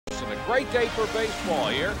A great day for baseball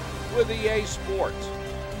here with EA Sports.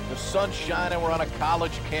 The sun's shining. We're on a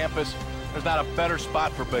college campus. There's not a better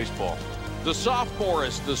spot for baseball. The sophomore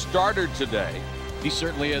is the starter today. He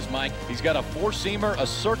certainly is, Mike. He's got a four-seamer, a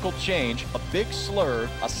circle change, a big slurve,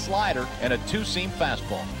 a slider, and a two-seam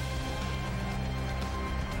fastball.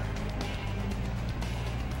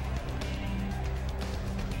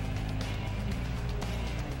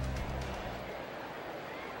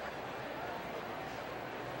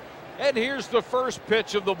 And here's the first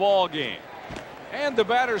pitch of the ball game. And the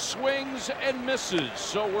batter swings and misses,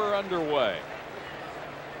 so we're underway.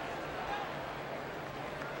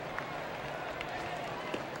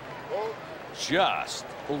 Just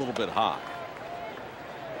a little bit high.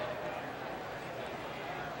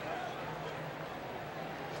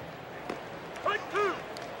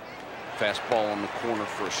 Fastball on the corner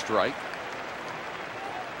for a strike.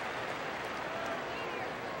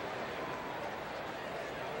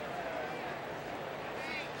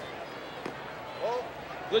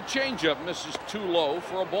 The changeup misses too low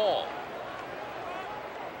for a ball.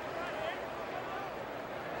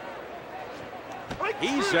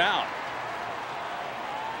 He's out.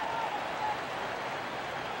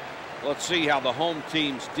 Let's see how the home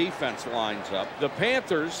team's defense lines up. The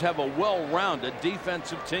Panthers have a well-rounded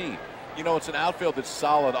defensive team. You know, it's an outfield that's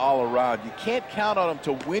solid all around. You can't count on them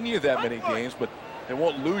to win you that many games, but they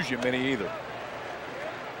won't lose you many either.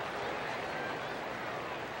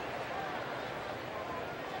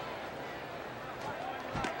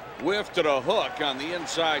 Whiffed at a hook on the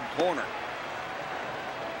inside corner.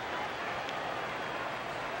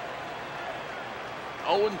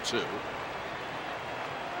 Oh, 0-2.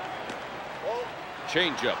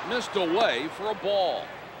 Changeup missed away for a ball.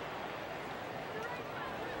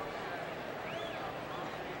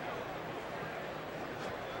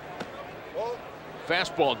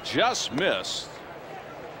 Fastball just missed.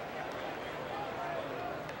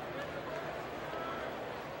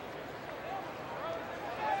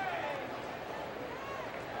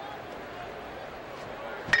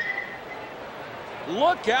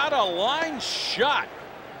 Look out, a line shot.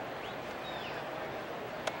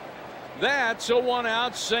 That's a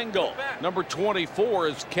one-out single. Number 24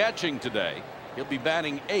 is catching today. He'll be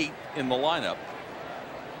batting 8th in the lineup.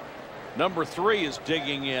 Number 3 is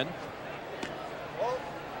digging in.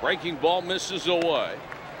 Breaking ball misses away.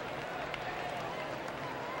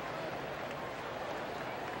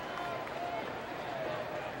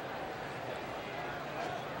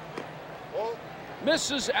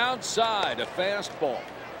 Misses outside, a fastball.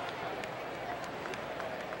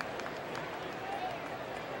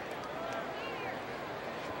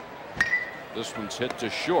 This one's hit to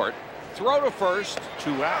short. Throw to first,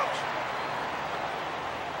 2 outs.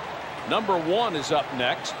 Number 1 is up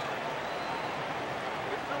next.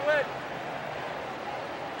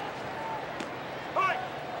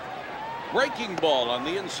 Breaking ball on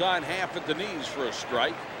the inside half at the knees for a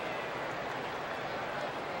strike.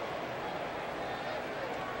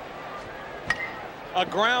 A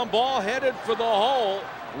ground ball headed for the hole,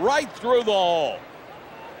 right through the hole.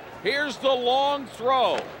 Here's the long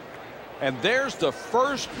throw. And there's the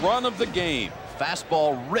first run of the game.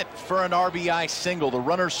 Fastball ripped for an RBI single. The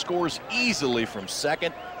runner scores easily from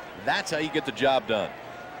second. That's how you get the job done.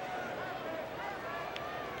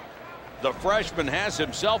 The freshman has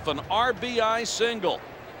himself an RBI single.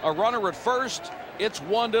 A runner at first, it's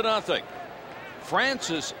 1-0.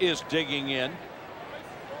 Francis is digging in.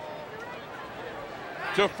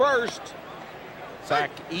 To first.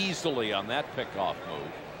 Sacked easily on that pickoff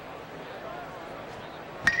move.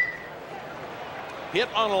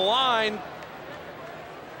 Hit on a line.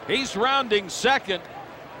 He's rounding second.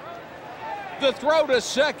 The throw to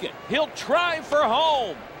second. He'll try for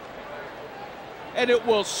home. And it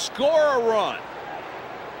will score a run.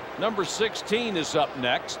 Number 16 is up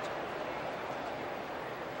next.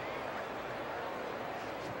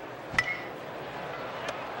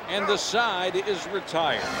 And the side is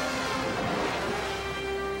retired.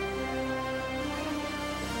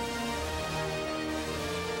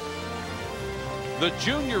 The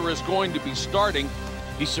junior is going to be starting.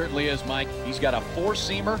 He certainly is, Mike. He's got a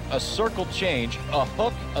four-seamer, a circle change, a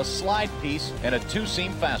hook, a slide piece, and a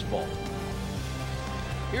two-seam fastball.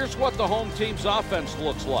 Here's what the home team's offense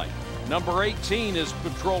looks like. Number 18 is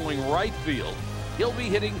patrolling right field. He'll be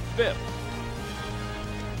hitting 5th.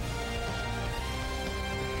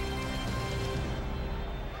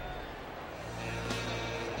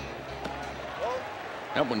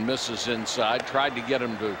 That one misses inside. Tried to get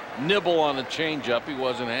him to nibble on a changeup. He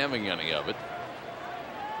wasn't having any of it.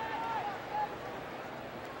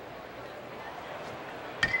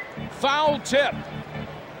 Foul tip.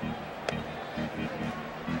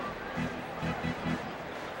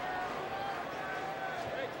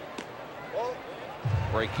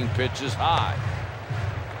 Breaking pitch is high.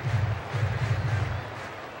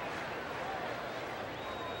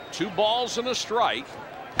 Two balls and a strike.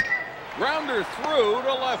 Grounder through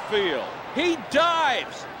to left field. He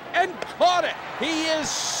dives and caught it. He is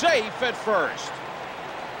safe at first.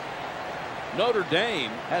 Notre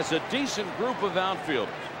Dame has a decent group of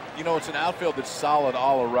outfielders. You know, it's an outfield that's solid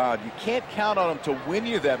all around. You can't count on them to win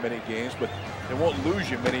you that many games, but they won't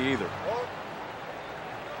lose you many either.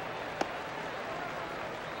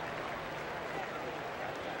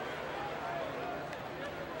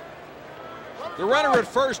 The runner at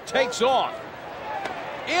first takes off.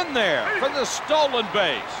 In there for the stolen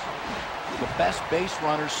base. The best base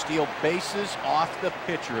runners steal bases off the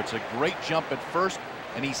pitcher. It's a great jump at first,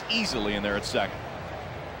 and he's easily in there at second.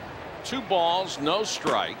 2 balls, no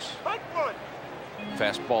strikes.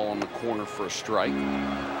 Fastball on the corner for a strike.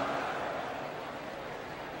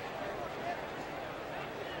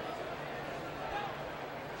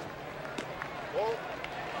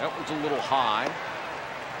 That one's a little high.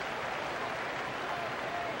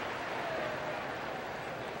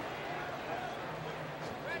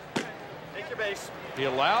 Take your base. He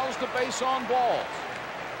allows the base on balls.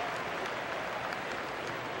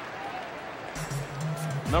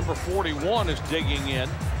 Number 41 is digging in.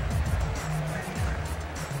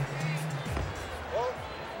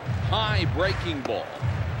 High breaking ball.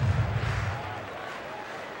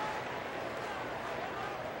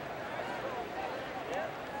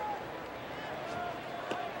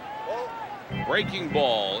 Breaking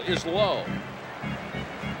ball is low.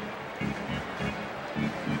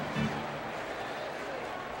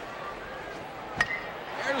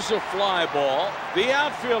 There's a fly ball. The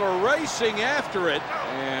outfielder racing after it,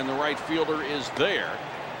 and the right fielder is there.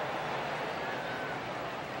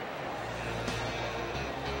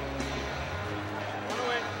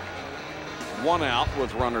 One out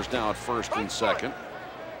with runners now at first and second.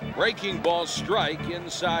 Breaking ball strike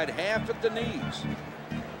inside half at the knees.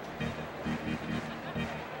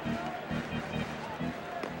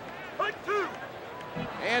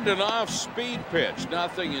 And an off-speed pitch,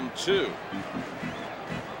 0-2.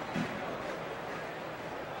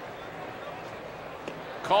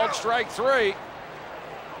 Called strike 3.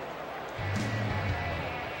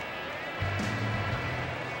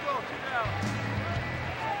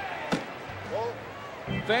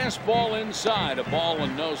 Fastball inside, a ball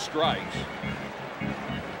and no strikes.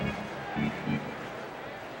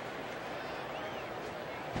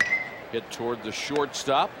 Hit toward the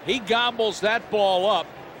shortstop. He gobbles that ball up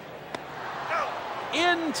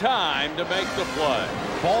in time to make the play.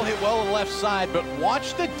 Ball hit well to the left side, but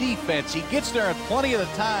watch the defense. He gets there in plenty of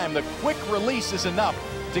the time. The quick release is enough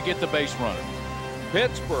to get the base runner.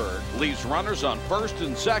 Pittsburgh leaves runners on first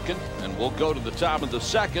and second, and we'll go to the top of the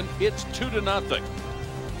second. It's 2-0.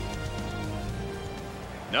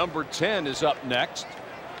 Number 10 is up next.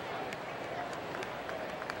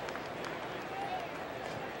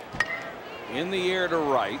 In the air to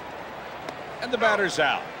right, and the batter's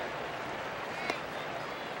out.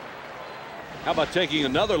 How about taking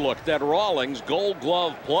another look at that Rawlings Gold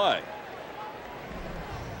Glove play?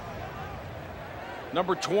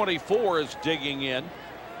 Number 24 is digging in.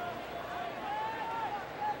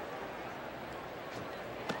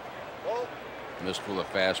 Missed with a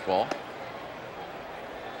fastball.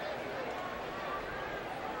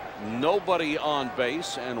 Nobody on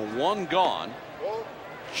base and one gone.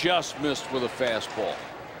 Just missed with a fastball.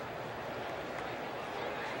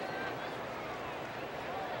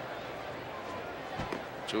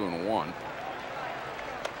 Two and one.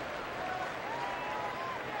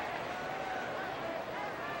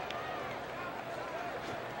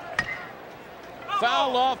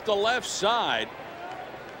 Foul off the left side.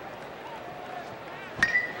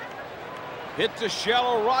 Hit to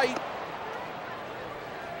shallow right.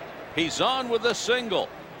 He's on with a single.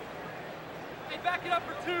 Hey, back it up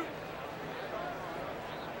for 2.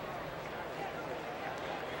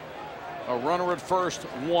 A runner at first,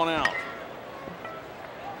 1 out.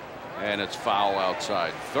 And it's foul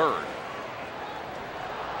outside third.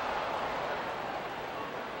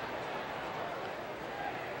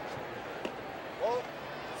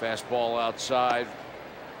 Fastball outside.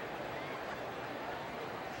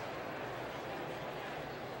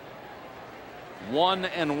 One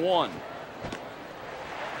and one.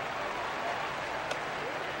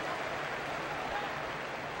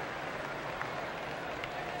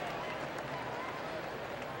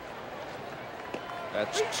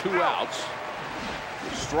 That's 2 outs.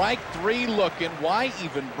 Strike 3 looking. Why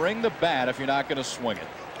even bring the bat if you're not going to swing it?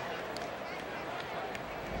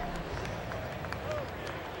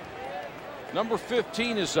 Number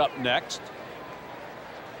 15 is up next.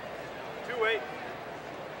 2-8.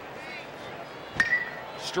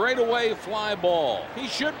 straightaway fly ball. He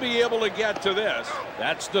should be able to get to this.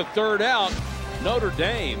 That's the third out. Notre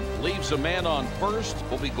Dame leaves a man on first.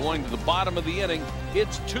 Will be going to the bottom of the inning.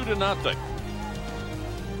 It's 2-0.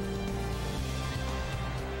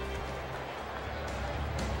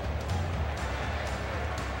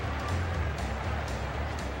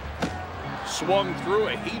 Swung through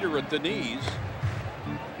a heater at the knees.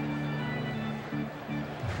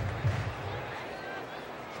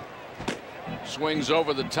 Swings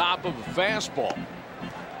over the top of a fastball.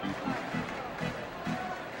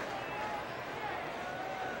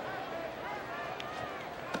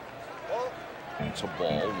 It's a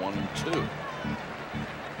ball, 1-2.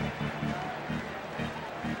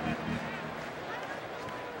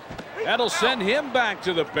 That'll send him back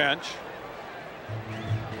to the bench.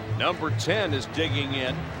 Number 10 is digging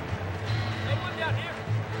in.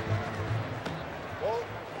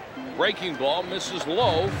 Breaking ball misses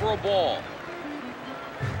low for a ball.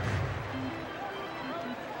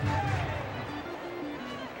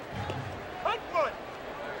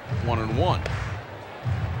 1-1.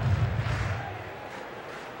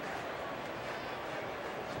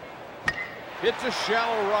 Hit to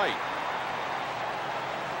shallow right.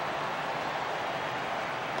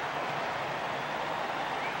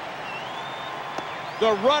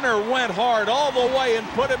 The runner went hard all the way and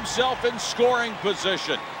put himself in scoring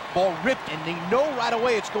position. Ball ripped, and they know right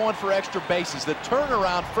away it's going for extra bases. The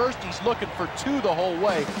turnaround first, he's looking for 2 the whole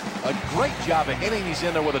way. A great job of hitting these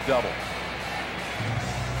in there with a double.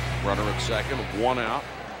 Runner at second, 1 out.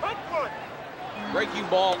 Breaking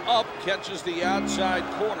ball up, catches the outside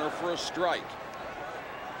corner for a strike.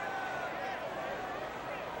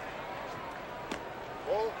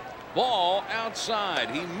 Ball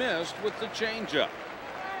outside. He missed with the changeup.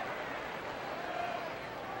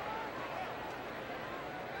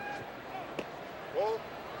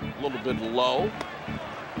 A little bit low.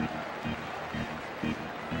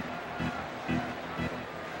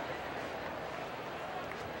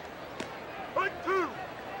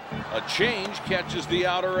 A change catches the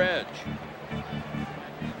outer edge.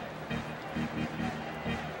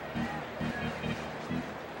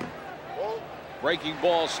 Breaking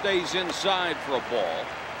ball stays inside for a ball.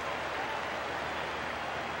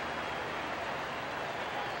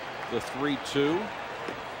 The 3-2.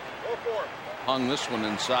 Hung this one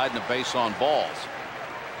inside and a base on balls.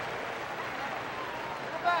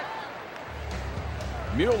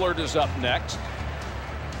 Mueller is up next.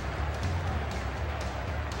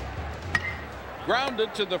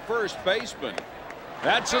 Grounded to the first baseman.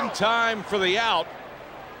 That's in time for the out.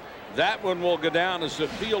 That one will go down as the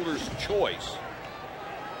fielder's choice.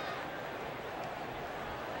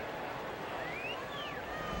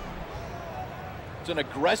 It's an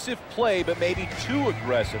aggressive play, but maybe too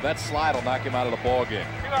aggressive. That slide will knock him out of the ball game.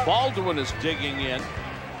 Baldwin is digging in.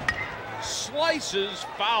 Slices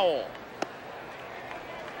foul.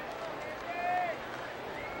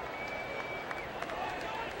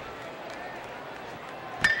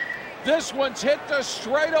 This one's hit to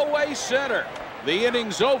straightaway center. The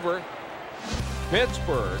inning's over.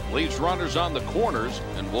 Pittsburgh leaves runners on the corners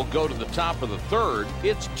and will go to the top of the third.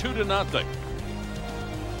 It's 2-0.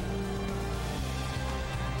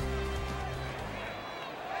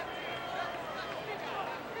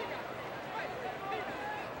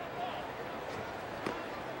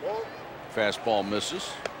 Fastball misses.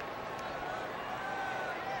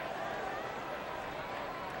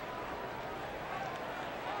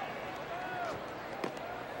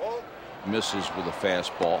 Misses with a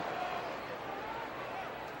fastball.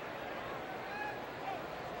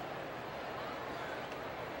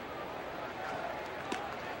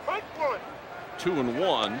 Strike one.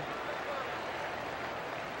 2-1.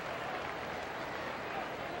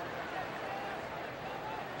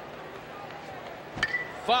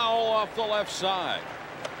 Foul off the left side.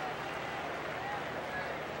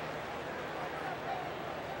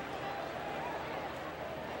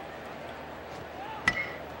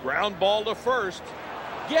 Ground ball to first.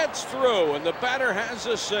 Gets through, and the batter has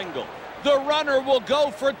a single. The runner will go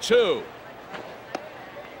for 2.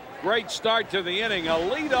 Great start to the inning. A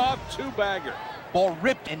leadoff 2-bagger. Ball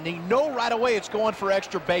ripped, and they know right away it's going for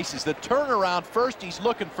extra bases. The turnaround first, he's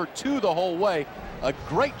looking for 2 the whole way. A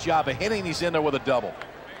great job of hitting these in there with a double.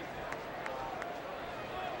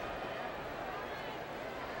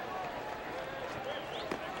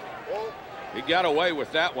 He got away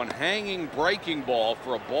with that one. Hanging breaking ball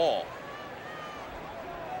for a ball.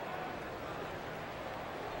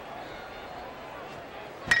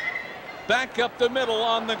 Back up the middle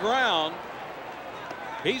on the ground.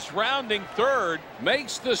 He's rounding third,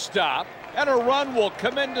 makes the stop, and a run will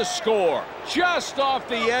come in to score just off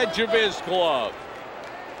the edge of his glove.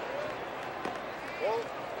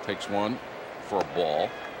 Takes one for a ball.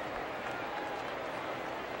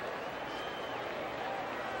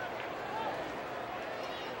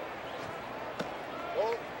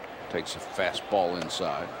 Takes a fastball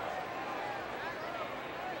inside.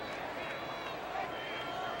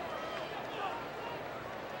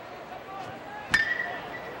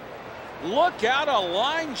 Look out, a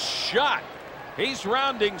line shot. He's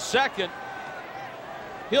rounding second.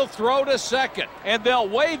 He'll throw to second, and they'll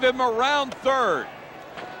wave him around third.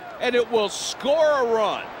 And it will score a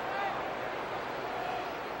run.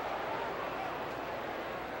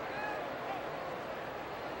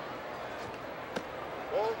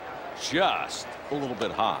 Just a little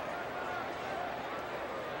bit high.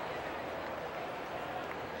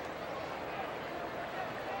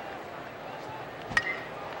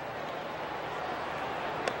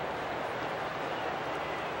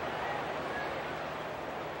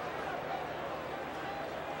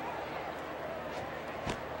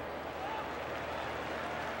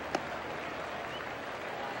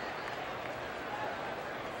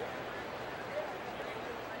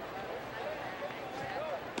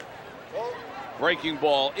 Breaking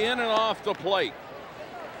ball in and off the plate.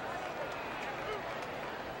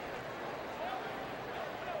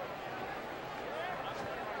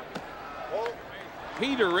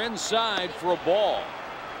 Peter inside for a ball.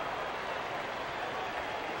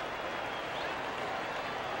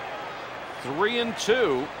 Three and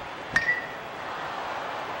two.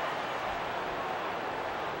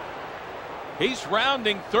 He's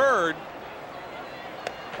rounding third.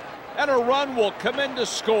 And a run will come in to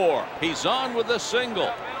score. He's on with a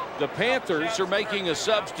single. The Panthers are making a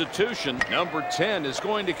substitution. Number 10 is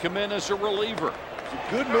going to come in as a reliever. It's a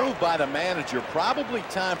good move by the manager. Probably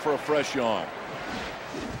time for a fresh arm.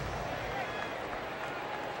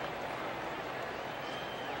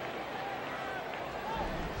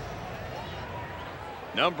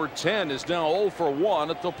 Number 10 is now 0 for 1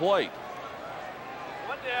 at the plate.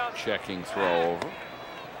 One down. Checking throw over.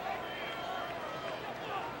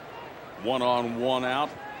 1 on 1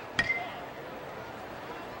 out.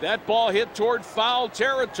 That ball hit toward foul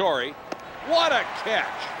territory. What a catch.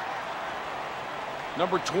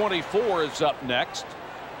 Number 24 is up next.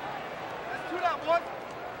 That's 2 down, 1.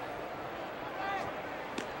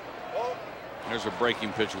 There's a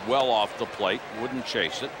breaking pitch well off the plate. Wouldn't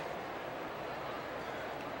chase it.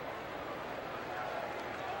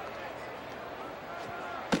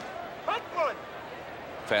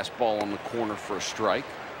 Fastball on the corner for a strike.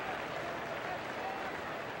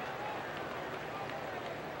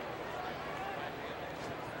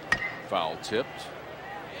 Foul tipped.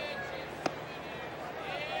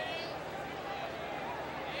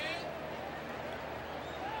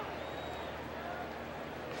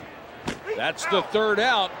 That's the third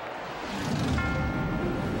out.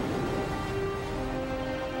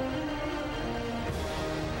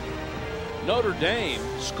 Notre Dame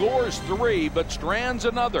scores 3 but strands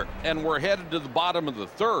another, and we're headed to the bottom of the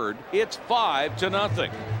third. It's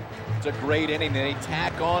 5-0. It's a great inning. They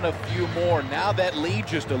tack on a few more. Now that lead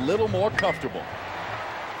just a little more comfortable.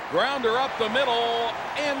 Grounder up the middle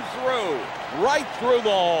and through. Right through the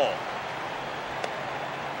hole.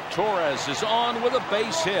 Torres is on with a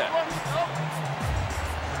base hit.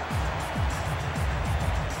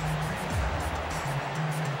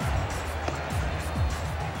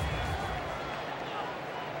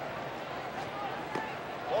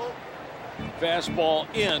 Fastball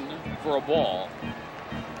in for a ball.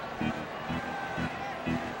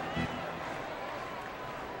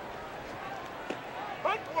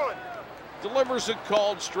 Delivers a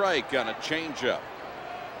called strike on a changeup.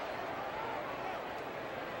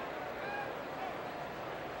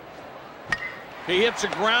 He hits a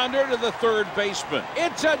grounder to the third baseman.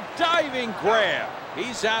 It's a diving grab.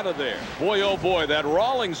 He's out of there. Boy, oh boy, that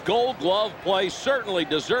Rawlings Gold Glove play certainly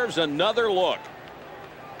deserves another look.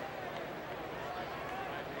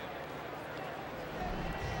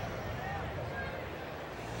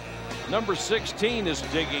 Number 16 is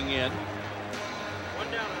digging in.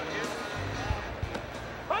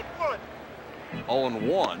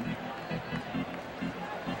 0-1.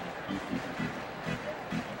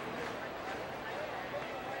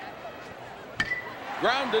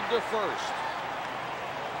 Grounded to first.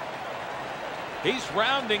 He's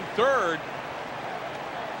rounding third.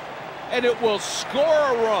 And it will score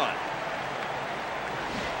a run.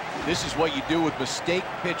 This is what you do with mistake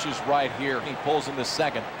pitches right here. He pulls into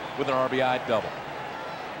second with an RBI double.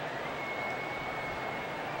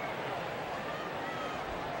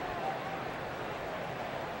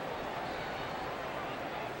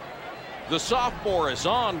 The sophomore is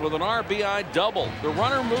on with an RBI double. The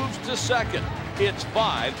runner moves to second. It's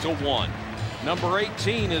 5-1. Number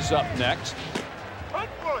 18 is up next.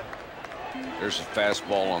 There's a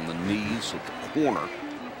fastball on the knees at the corner.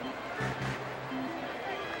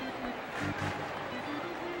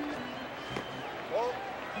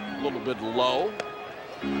 A little bit low.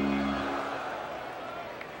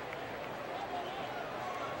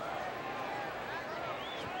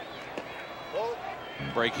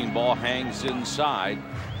 Breaking ball hangs inside.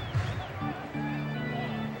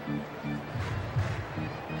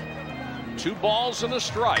 Two balls and a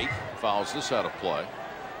strike. Fouls this out of play.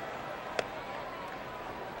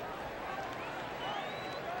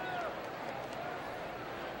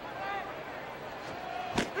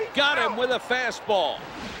 Got him with a fastball.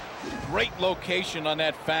 Great location on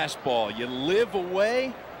that fastball. You live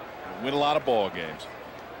away and win a lot of ball games.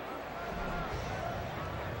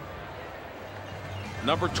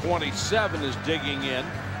 Number 27 is digging in.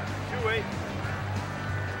 2-8.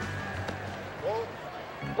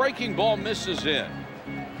 Breaking ball misses in.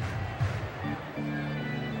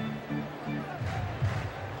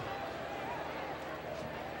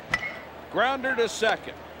 Grounder to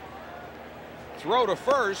second. Throw to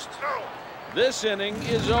first. This inning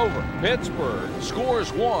is over. Pittsburgh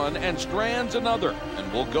scores one and strands another,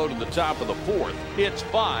 and we'll go to the top of the fourth. It's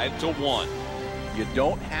 5-1. You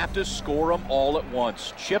don't have to score them all at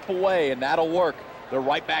once. Chip away, and that'll work. They're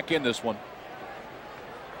right back in this one.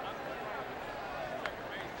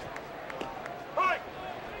 Right.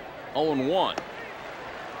 0-1.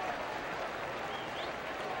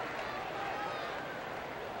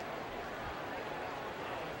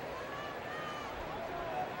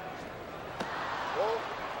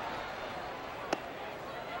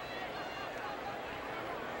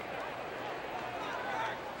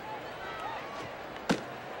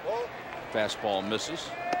 Fastball misses.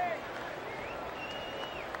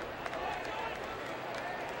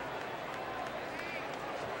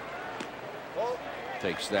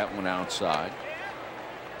 Takes that one outside.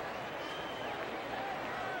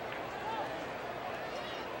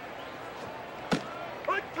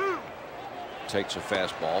 Takes a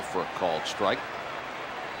fastball for a called strike.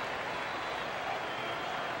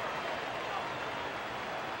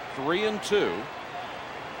 Three and two.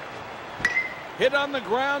 Hit on the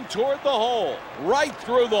ground toward the hole. Right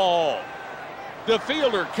through the hole. The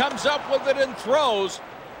fielder comes up with it and throws.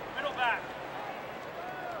 Middle back.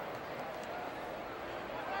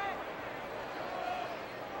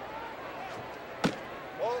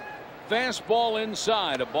 Fastball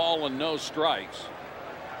inside. A ball and no strikes.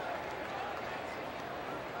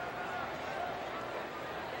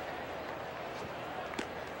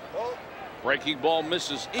 Breaking ball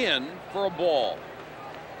misses in for a ball.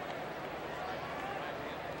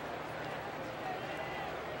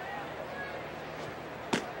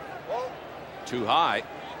 Too high.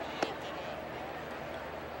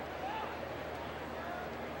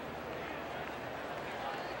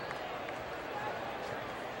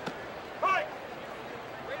 Right.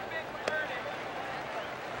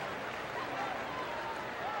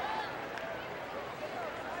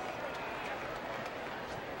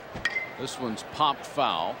 This one's popped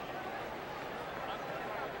foul.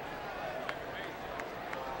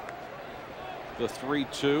 The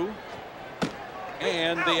 3-2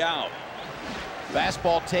 and the out.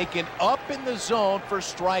 Fastball taken up in the zone for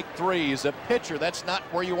strike three. As a pitcher, that's not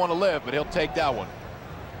where you want to live, but he'll take that one.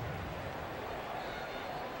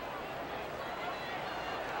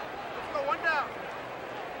 Let's go, one down.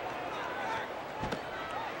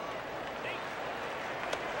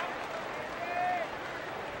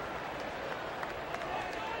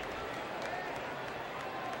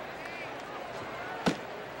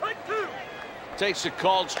 Right, two. Takes a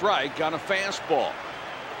called strike on a fastball.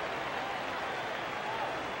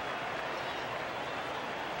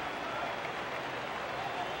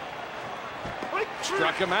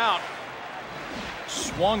 Struck him out.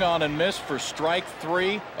 Swung on and missed for strike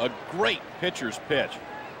three. A great pitcher's pitch.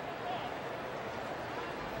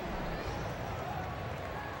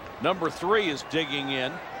 Number 3 is digging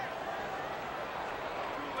in.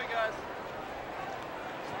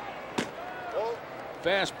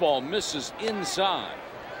 Fastball misses inside.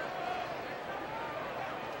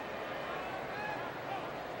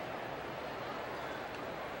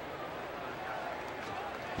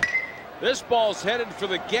 This ball's headed for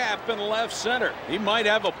the gap in left center. He might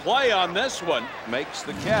have a play on this one. Makes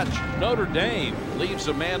the catch. Notre Dame leaves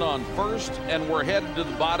a man on first, and we're headed to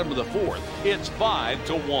the bottom of the fourth. It's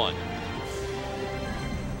 5-1.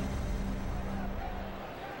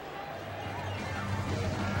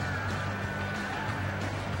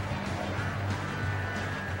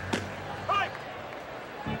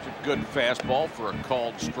 It's a good fastball for a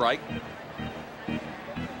called strike.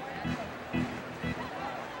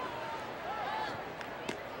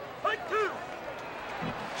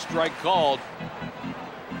 strike called.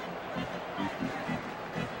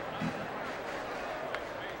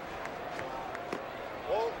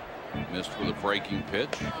 Missed with a breaking pitch.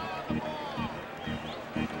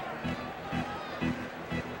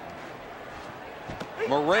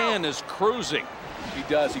 Moran is cruising. He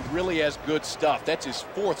does. He really has good stuff. That's his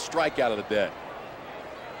 4th strikeout of the day.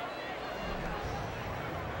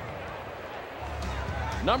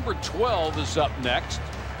 Number 12 is up next.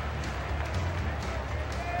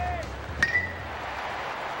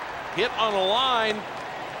 Hit on a line.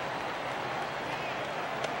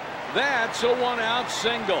 That's a 1-out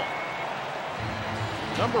single.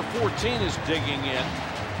 Number 14 is digging in.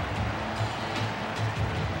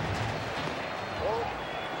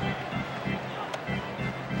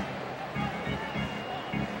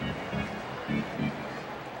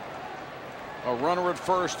 A runner at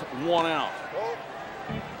first, 1 out.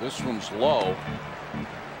 This one's low.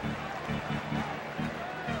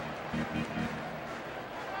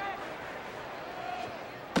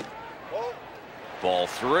 Ball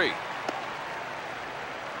 3.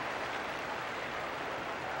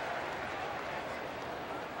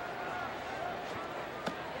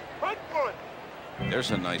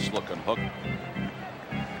 There's a nice looking hook.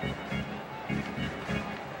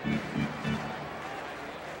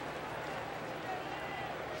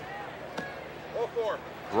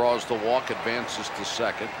 Draws the walk, advances to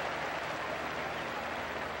second.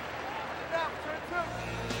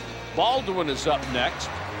 Baldwin is up next.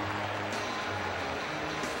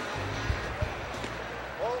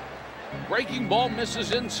 Breaking ball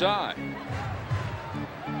misses inside.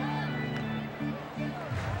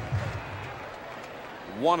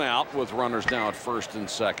 One out with runners now at first and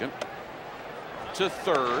second. To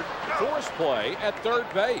third. Force play at third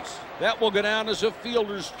base. That will go down as a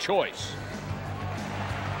fielder's choice.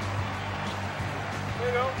 There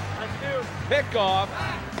you go. That's 2. Pickoff.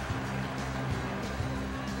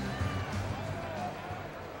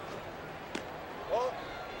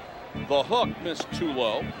 The hook missed too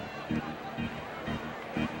low.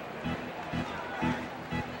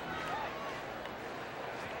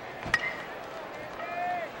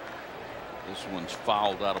 This one's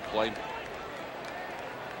fouled out of play.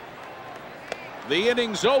 The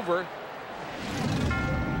inning's over.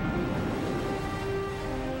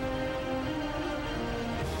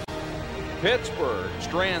 Pittsburgh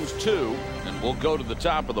strands 2 and will go to the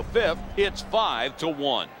top of the 5th. It's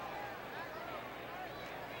 5-1.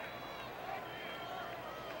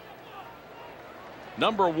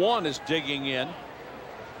 Number 1 is digging in.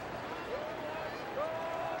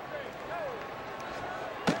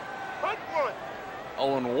 Hut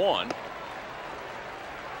 1. 0-1.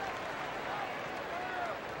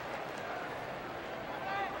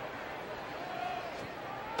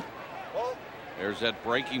 There's that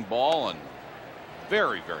breaking ball and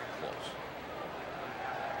very, very close.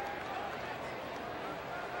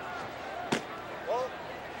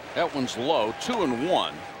 That one's low,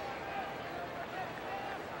 2-1.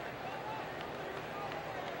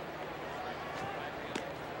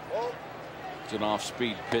 It's an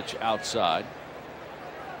off-speed pitch outside.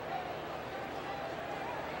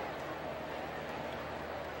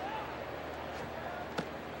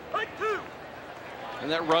 And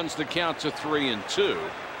that runs the count to 3-2.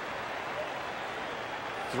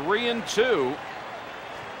 3-2.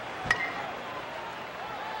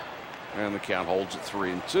 And the count holds at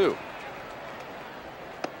 3-2.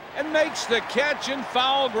 And makes the catch in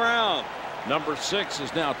foul ground. Number 6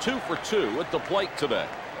 is now 2 for 2 at the plate today.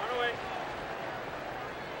 Run away.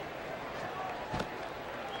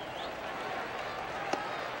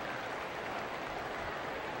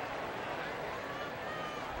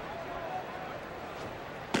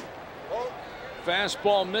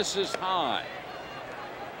 Fastball misses high.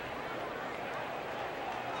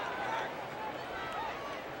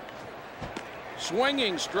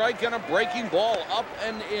 Swinging strike and a breaking ball up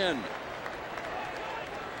and in.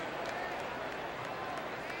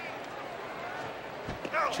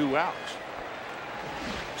 Two outs.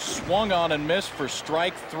 Swung on and missed for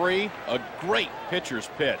strike 3. A great pitcher's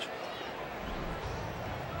pitch.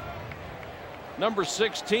 Number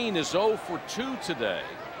 16 is 0 for 2 today.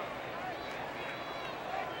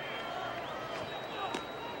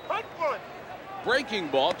 Breaking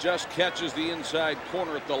ball just catches the inside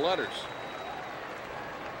corner at the letters.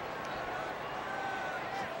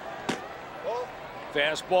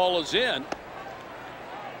 Fastball is in.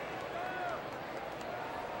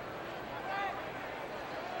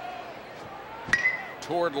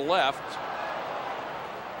 Toward left.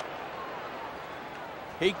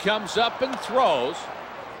 He comes up and throws.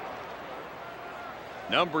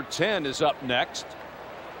 Number 10 is up next.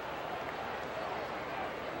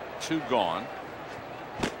 2 gone.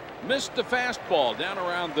 Missed the fastball down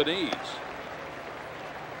around the knees.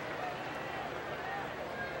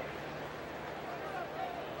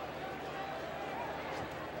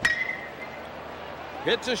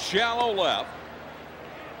 Hits a shallow left.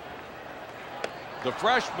 The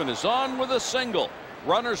freshman is on with a single.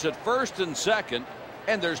 Runners at first and second,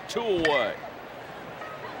 and there's 2 away.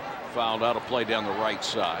 Fouled out a play down the right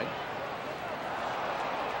side.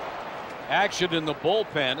 Action in the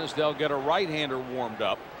bullpen as they'll get a right-hander warmed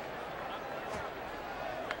up.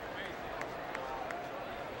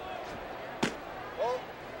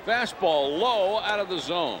 Fastball low out of the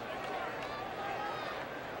zone.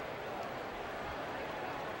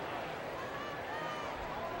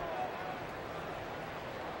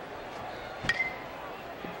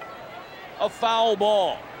 A foul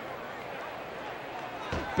ball.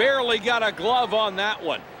 Barely got a glove on that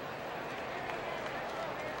one.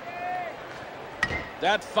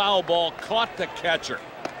 That foul ball caught the catcher.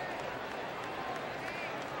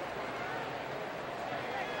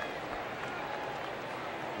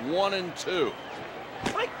 One and 2.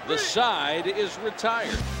 The side is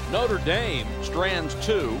retired. Notre Dame strands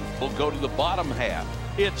 2. Will go to the bottom half.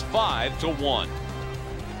 It's 5-1.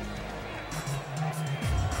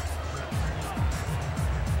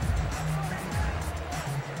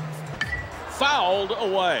 Fouled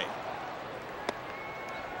away.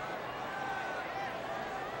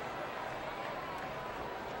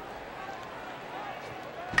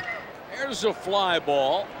 There's a fly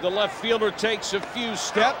ball. The left fielder takes a few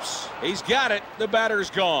steps. He's got it. The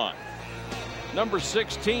batter's gone. Number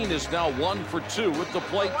 16 is now 1 for 2 at the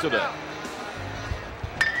plate today.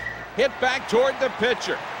 Hit back toward the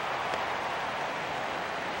pitcher.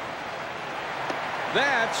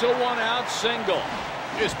 That's a 1-out single.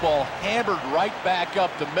 This ball hammered right back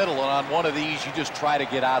up the middle, and on one of these you just try to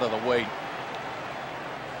get out of the way.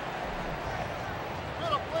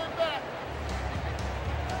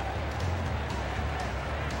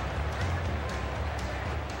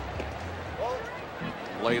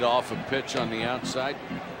 Laid off a pitch on the outside.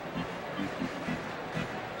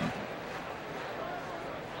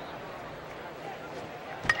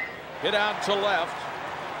 Hit out to left.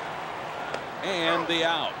 And the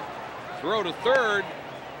out. Throw to third.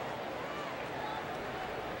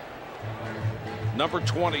 Number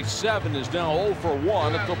 27 is now 0 for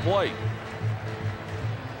 1 at the plate.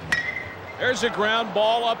 There's a ground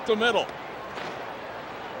ball up the middle.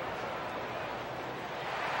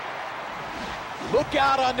 Look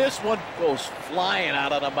out on this one. Goes flying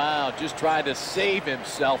out on the mound. Just trying to save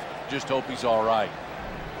himself. Just hope he's all right.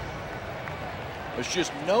 There's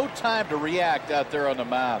just no time to react out there on the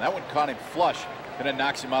mound. That one caught him flush, and it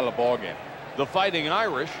knocks him out of the ballgame. The Fighting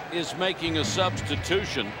Irish is making a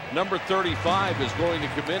substitution. Number 35 is going to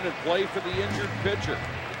come in and play for the injured pitcher.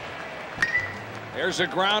 There's a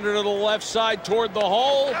grounder to the left side toward the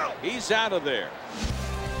hole. He's out of there.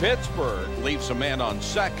 Pittsburgh leaves a man on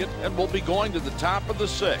second and will be going to the top of the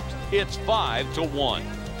 6th. It's 5-1.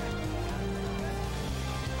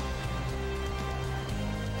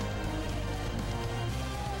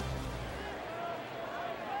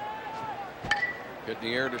 Hit in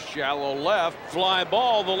the air to shallow left. Fly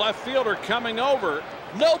ball. The left fielder coming over.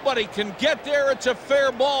 Nobody can get there. It's a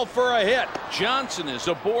fair ball for a hit. Johnson is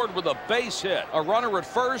aboard with a base hit. A runner at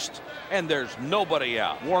first, and there's nobody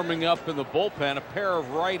out. Warming up in the bullpen, a pair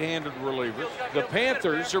of right-handed relievers. The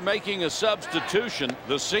Panthers are making a substitution.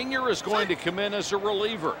 The senior is going to come in as a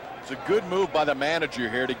reliever. It's a good move by the manager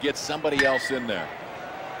here to get somebody else in there.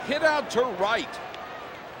 Hit out to right.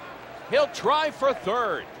 He'll try for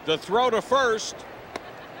third. The throw to first.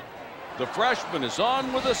 The freshman is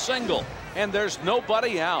on with a single, and there's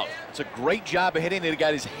nobody out. It's a great job of hitting it. He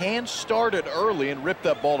got his hand started early and ripped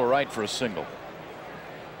that ball to right for a single.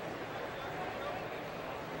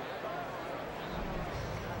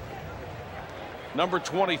 Number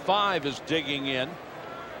 25 is digging in.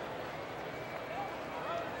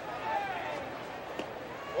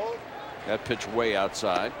 That pitch way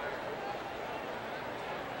outside.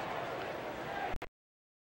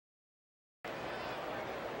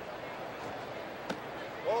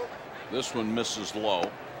 This one misses low.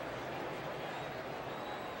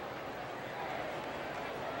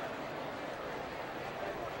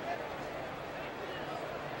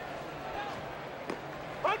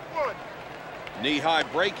 Knee-high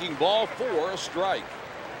breaking ball for a strike.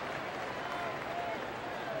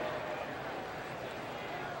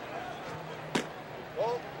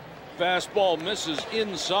 Fastball misses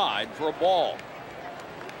inside for a ball.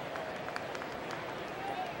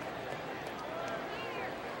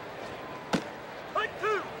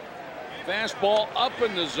 Fastball up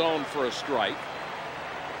in the zone for a strike.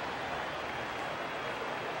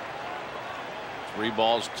 3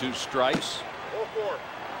 balls, 2 strikes.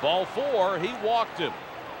 Ball 4. Ball 4, he walked him.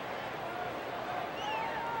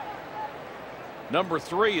 Number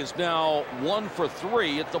 3 is now 1 for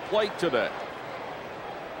 3 at the plate today.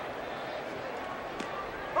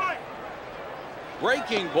 Right.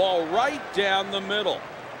 Breaking ball right down the middle.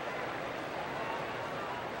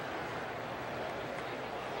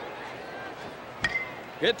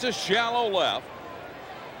 Hits a shallow left.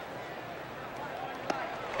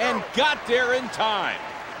 And got there in time.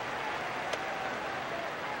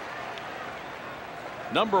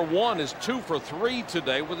 Number 1 is 2 for 3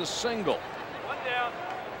 today with a single. 1 down.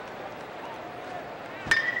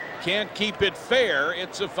 Can't keep it fair.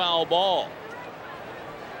 It's a foul ball.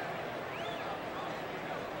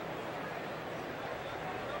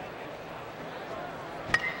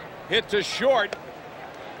 Hit to short.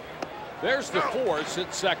 There's the force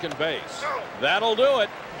at second base. That'll do it.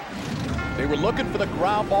 They were looking for the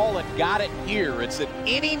ground ball and got it here. It's an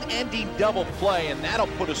inning-ending double play, and that'll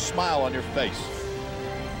put a smile on your face.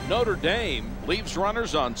 Notre Dame leaves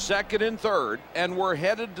runners on second and third, and we're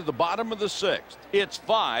headed to the bottom of the 6th. It's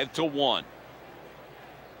 5-1.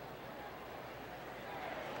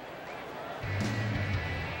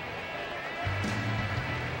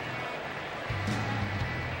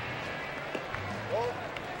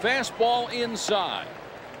 Fastball inside.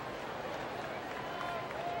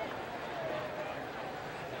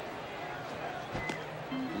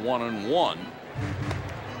 One and one.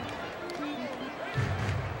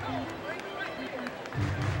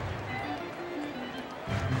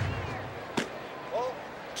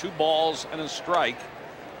 Two balls and a strike.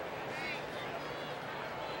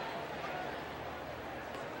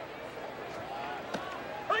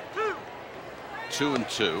 Right 2.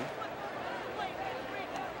 2-2.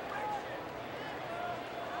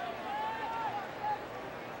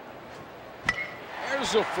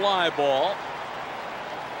 There's a fly ball.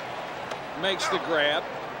 Makes the grab.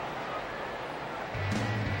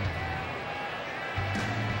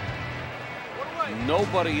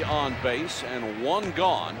 Nobody on base and 1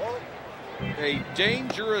 gone. A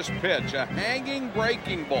dangerous pitch, a hanging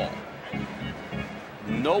breaking ball.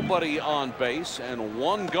 Nobody on base and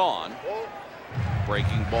 1 gone.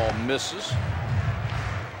 Breaking ball misses.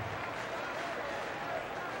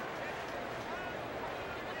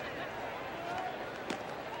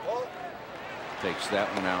 Takes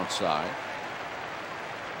that one outside.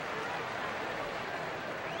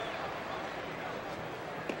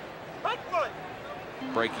 Right 1.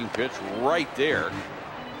 Breaking pitch right there.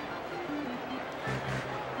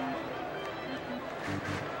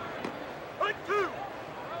 Right 2.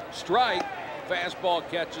 Strike. Fastball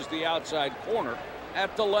catches the outside corner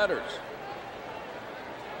at the letters.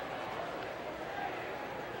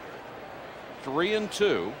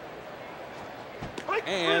 3-2. Right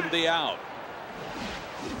And 3. the out.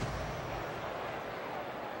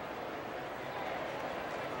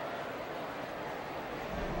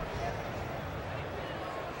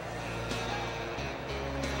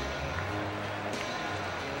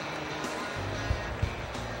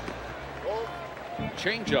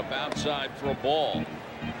 Changeup outside for a ball.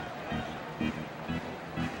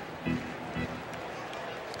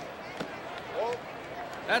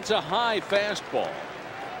 That's a high fastball.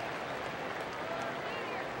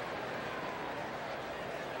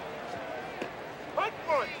 Right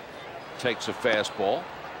 1. Takes a fastball.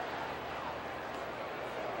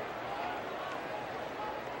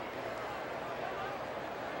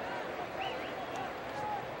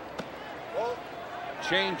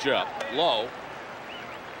 Changeup low.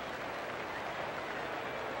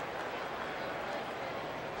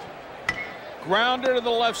 Grounder to the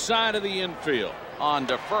left side of the infield. On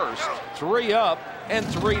to first. 3 up and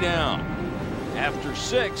 3 down. After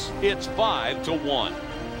 6, it's 5-1.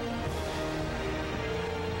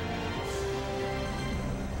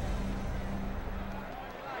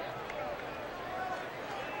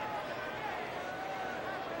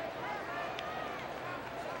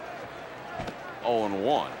 Oh, and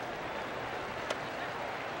 1.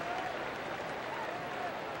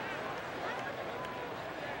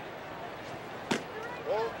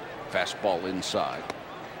 Fastball inside.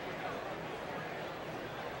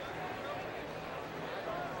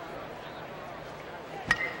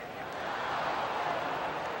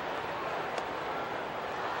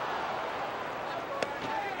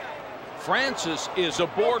 Francis is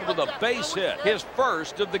aboard with a base hit, his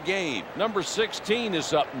first of the game. Number 16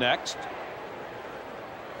 is up next.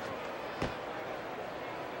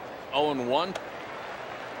 0-1.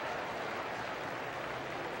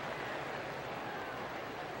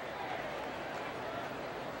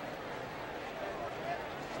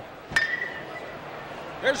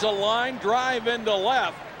 There's a line drive into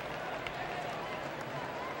left.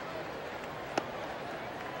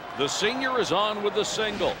 The senior is on with the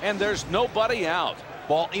single, and there's nobody out.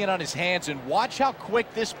 Ball in on his hands, and watch how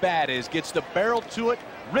quick this bat is. Gets the barrel to it,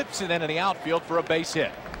 rips it into the outfield for a base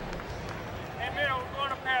hit. Hey, man, we're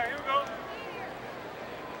going up there. Here we go.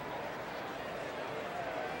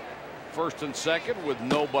 First and second with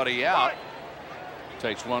nobody out.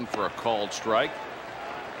 Takes one for a called strike.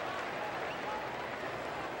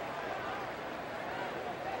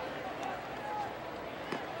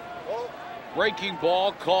 Breaking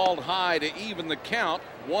ball called high to even the count.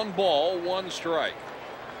 1 ball, 1 strike.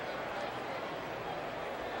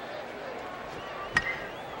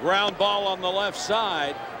 Ground ball on the left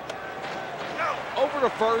side. Over to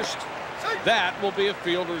first. That will be a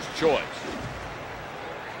fielder's choice.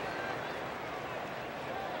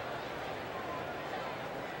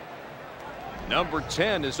 Number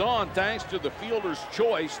 10 is on thanks to the fielder's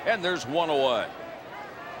choice, and there's 1 away.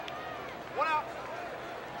 1 out.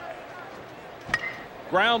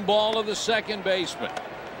 Ground ball to the second baseman.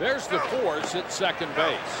 There's the force at second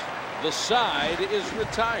base. The side is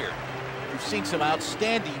retired. We've seen some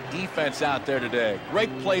outstanding defense out there today.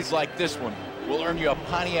 Great plays like this one will earn you a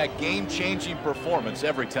Pontiac game-changing performance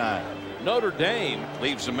every time. Notre Dame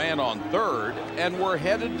leaves a man on third, and we're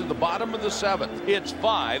headed to the bottom of the 7th. It's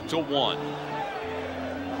 5-1.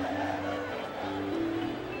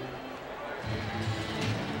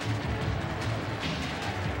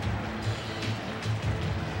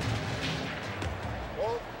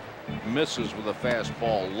 Misses with a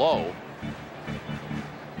fastball low.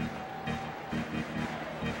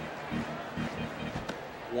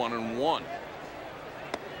 One and one.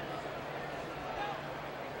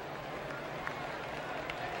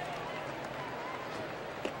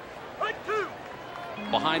 Right, 2.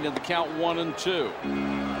 Behind in the count, 1-2.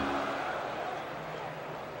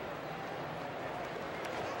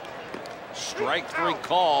 Strike 3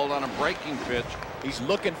 called on a breaking pitch. He's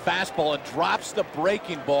looking fastball and drops the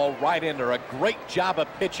breaking ball right in there. A great job of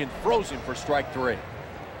pitching, throws him for strike 3.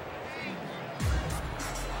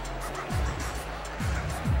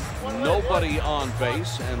 Nobody on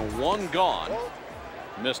base and 1 gone.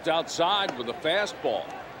 Missed outside with a fastball.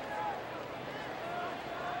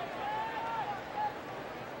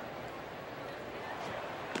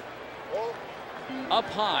 Up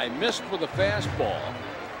high, missed with a fastball.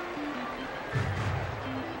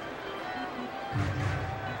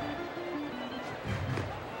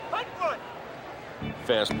 Right, 1.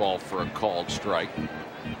 Fastball for a called strike.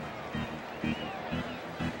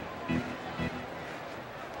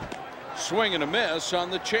 Swing and a miss on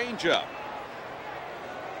the changeup.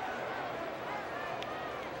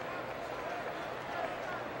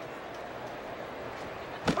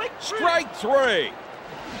 Right, 3. Strike 3.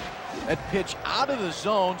 That pitch out of the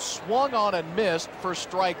zone, swung on and missed for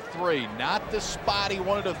strike 3. Not the spot he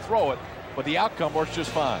wanted to throw it, but the outcome works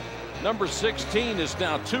just fine. Number 16 is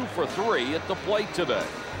now 2 for 3 at the plate today.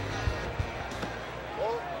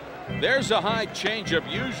 There's a high changeup,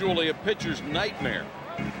 usually a pitcher's nightmare.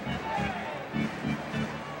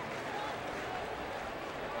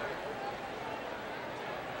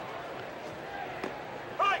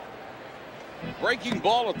 Right. Breaking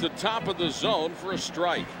ball at the top of the zone for a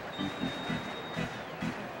strike.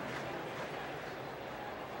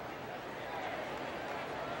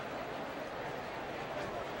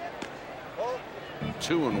 Ball.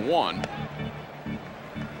 2-1.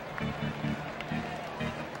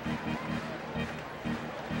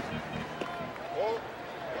 Ball.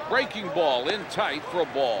 Breaking ball in tight for a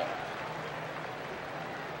ball.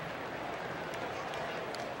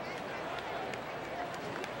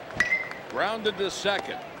 Grounded to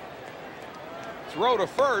second. Throw to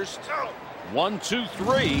first. Out. 1, 2,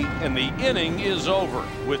 3, and the inning is over.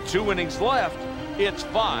 With 2 innings left, it's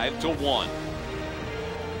 5-1.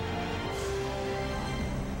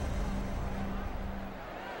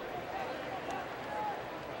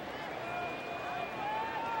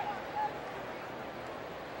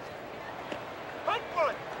 Right,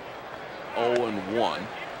 1. 0-1.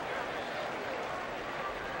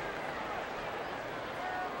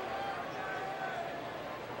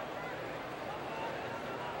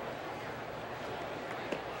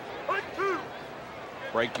 Right, 2.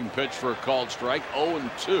 Breaking pitch for a called strike.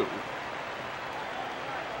 0-2.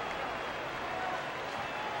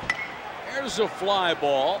 There's a fly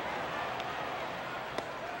ball.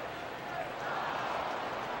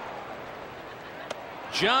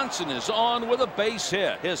 Johnson is on with a base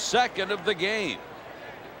hit, his second of the game.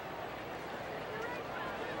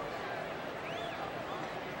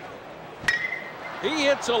 He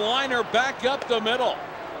hits a liner back up the middle.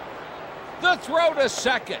 The throw to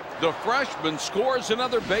second. The freshman scores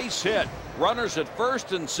another base hit. Runners at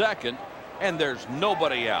first and second, and there's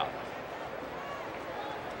nobody out.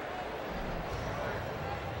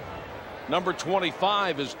 Number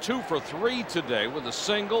 25 is 2 for 3 today with a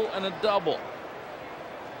single and a double.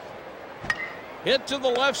 Hit to the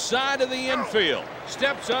left side of the infield.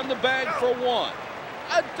 Steps on the bag for one.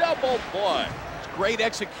 A double play. It's great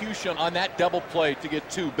execution on that double play to get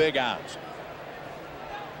 2 big outs.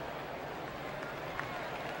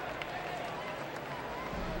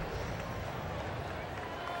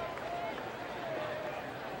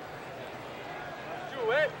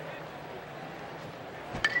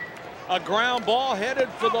 A ground ball headed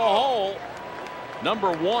for the hole.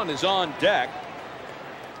 Number 1 is on deck.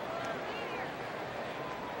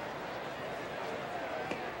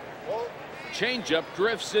 Changeup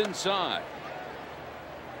drifts inside.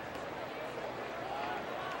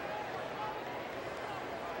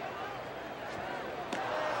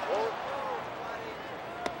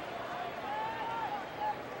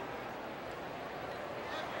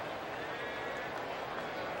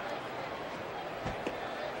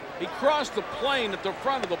 He crossed the plane at the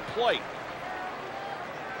front of the plate.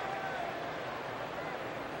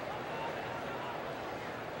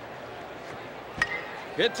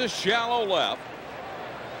 Hits a shallow left.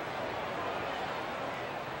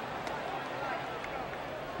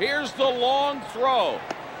 Here's the long throw.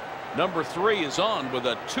 Number 3 is on with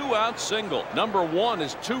a 2-out single. Number 1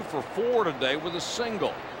 is 2 for 4 today with a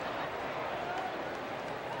single.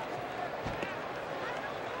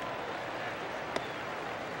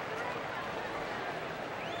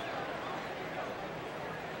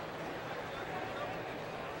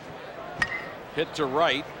 Hit to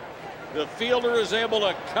right. The fielder is able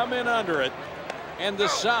to come in under it, and the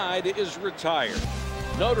side is retired.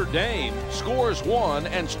 Notre Dame scores 1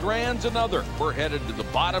 and strands another. We're headed to the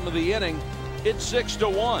bottom of the inning. It's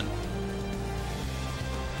 6-1.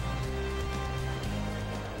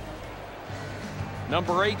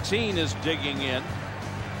 Number 18 is digging in.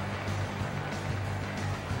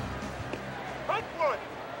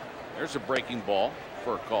 There's a breaking ball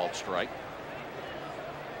for a called strike.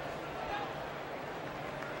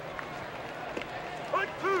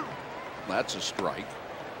 That's a strike.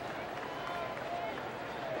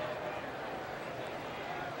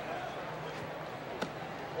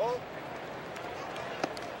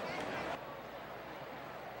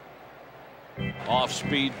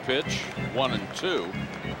 Off-speed pitch, 1-2.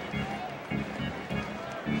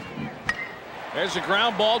 There's a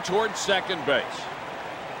ground ball towards second base.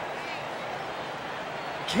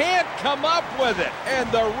 Can't come up with it, and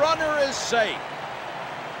the runner is safe.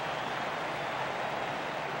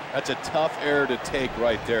 That's a tough error to take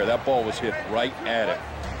right there. That ball was hit right at it.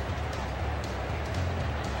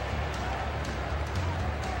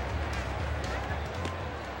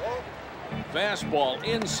 Fastball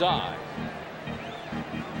inside.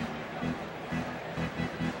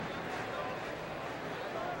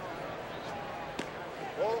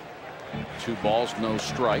 Two balls, no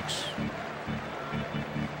strikes.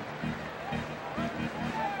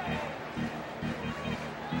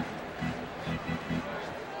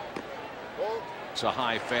 It's a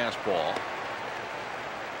high fastball.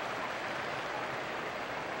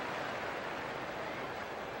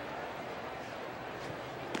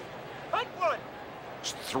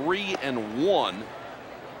 It's 3-1.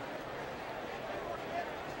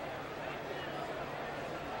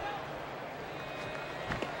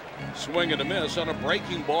 Swing and a miss on a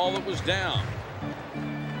breaking ball that was down.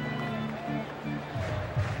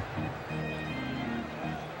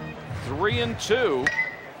 Three and two.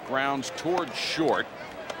 Grounds towards short.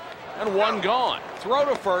 And one gone. Throw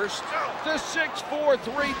to first. The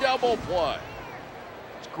 6-4-3 double play.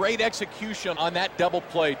 It's great execution on that double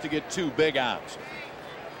play to get 2 big outs.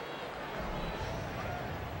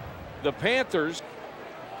 The Panthers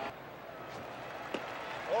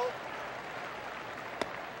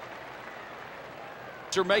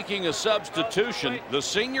are making a substitution. The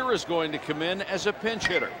senior is going to come in as a pinch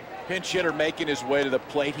hitter. Pinch hitter making his way to the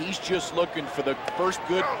plate. He's just looking for the first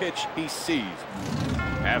good pitch he sees.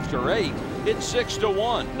 After 8, it's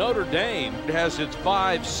 6-1. Notre Dame has its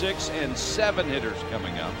 5, 6, and 7 hitters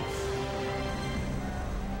coming up.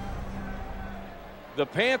 The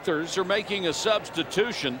Panthers are making a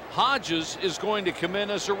substitution. Hodges is going to come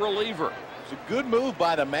in as a reliever. It's a good move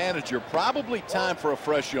by the manager. Probably time for a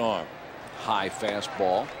fresh arm. High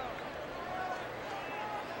fastball.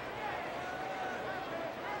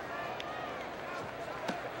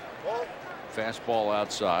 Fastball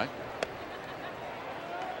outside.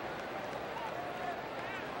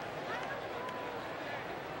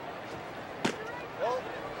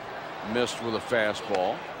 Missed with a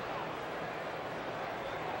fastball.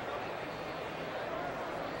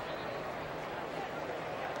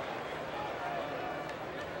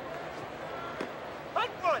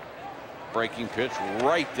 Breaking pitch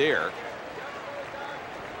right there.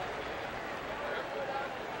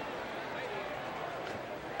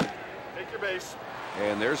 Take your base.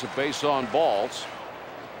 And there's a base on balls.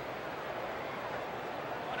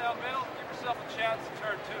 One out middle. Give yourself a chance to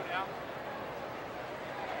turn 2 now.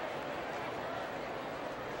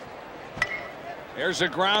 There's a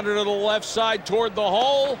grounder to the left side toward the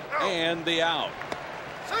hole, and the out.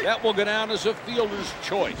 That will go down as a fielder's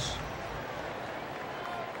choice.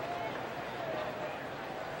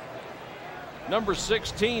 Number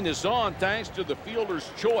 16 is on thanks to the fielder's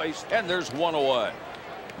choice, and there's one away.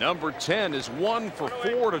 Number 10 is 1 for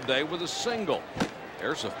 4 today with a single.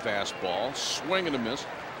 There's a fastball, swing and a miss.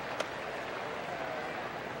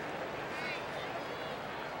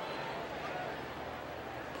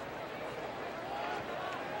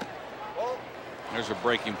 There's a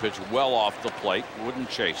breaking pitch well off the plate. Wouldn't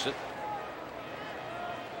chase it.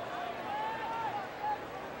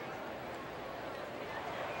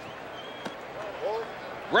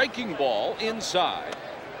 Breaking ball inside.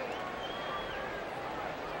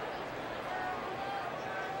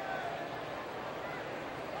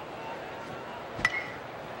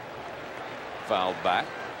 Fouled back.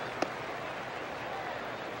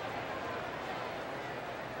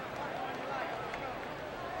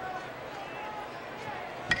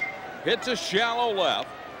 Hits a shallow left.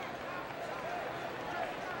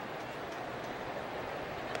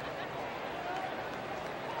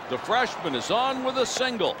 The freshman is on with a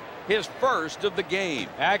single, his first of the game.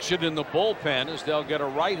 Action in the bullpen as they'll get a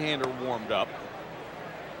right-hander warmed up.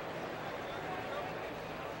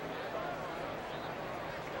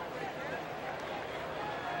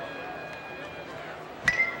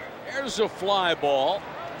 There's a fly ball.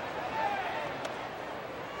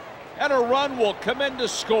 And a run will come in to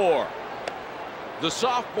score. The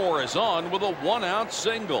sophomore is on with a 1-out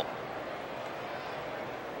single.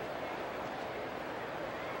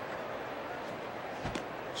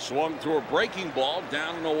 Swung through a breaking ball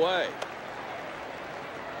down and away.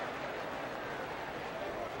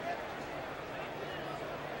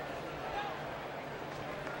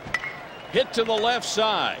 Hit to the left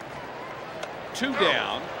side. 2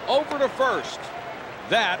 down, over to first.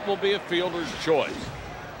 That will be a fielder's choice.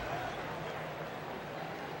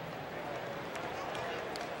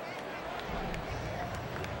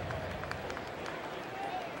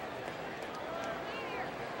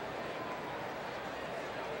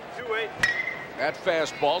 That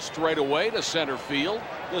fastball straight away to center field.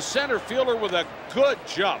 The center fielder with a good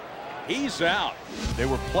jump. He's out. They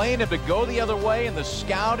were playing him to go the other way, and the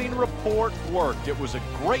scouting report worked. It was a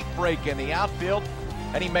great break in the outfield,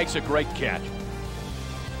 and he makes a great catch.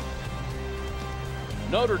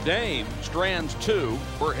 Notre Dame strands 2.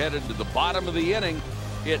 We're headed to the bottom of the inning.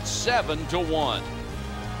 It's 7-1.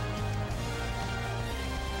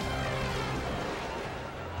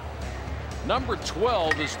 Number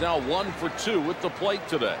 12 is now 1 for 2 at the plate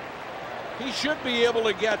today. He should be able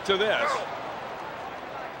to get to this.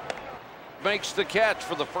 Makes the catch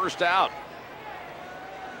for the first out.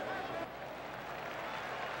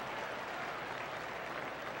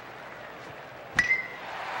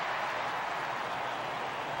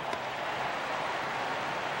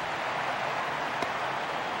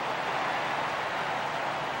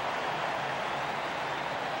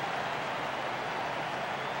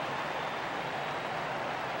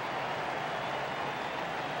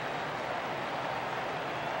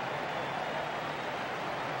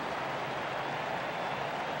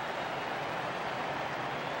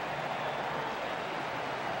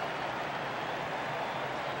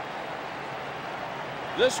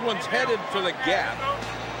 This one's headed for the gap.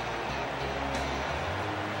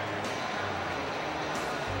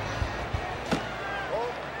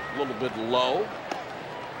 A little bit low.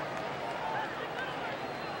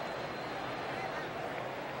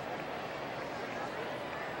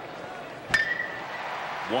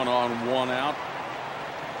 One on, one out.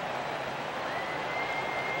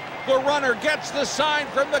 The runner gets the sign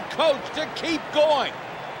from the coach to keep going.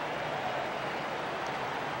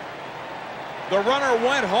 The runner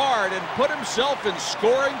went hard and put himself in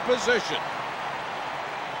scoring position.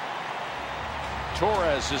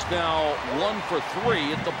 Torres is now 1 for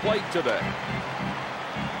 3 at the plate today.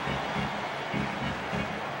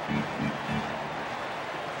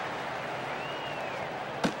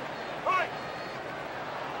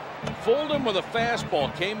 Fooled him with a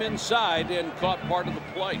fastball, came inside and caught part of the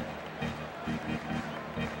plate.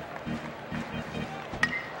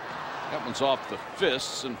 That one's Gets off the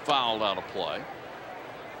fists and fouled out of play.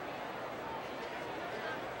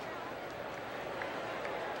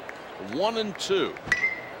 One and two.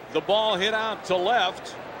 The ball hit out to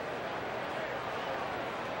left.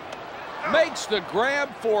 Makes the grab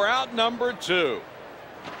for out number two.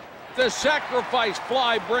 The sacrifice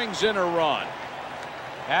fly brings in a run.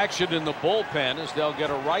 Action in the bullpen as they'll get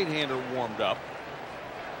a right-hander warmed up.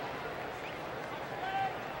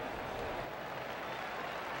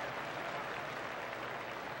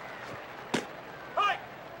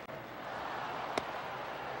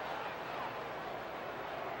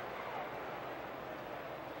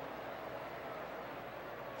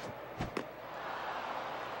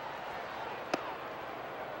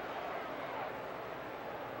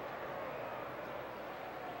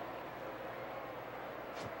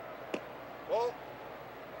 Ball.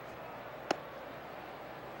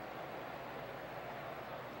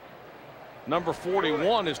 Number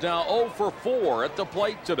 41 is now 0 for 4 at the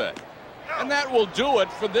plate today. And that will do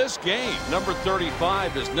it for this game. Number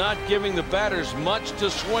 35 is not giving the batters much to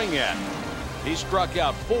swing at. He struck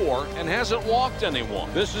out 4 and hasn't walked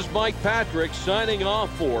anyone. This is Mike Patrick signing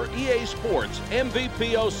off for EA Sports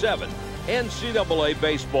MVP 07 NCAA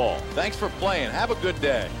Baseball. Thanks for playing. Have a good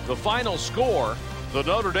day. The final score, the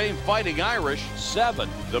Notre Dame Fighting Irish 7,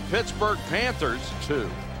 the Pittsburgh Panthers 2.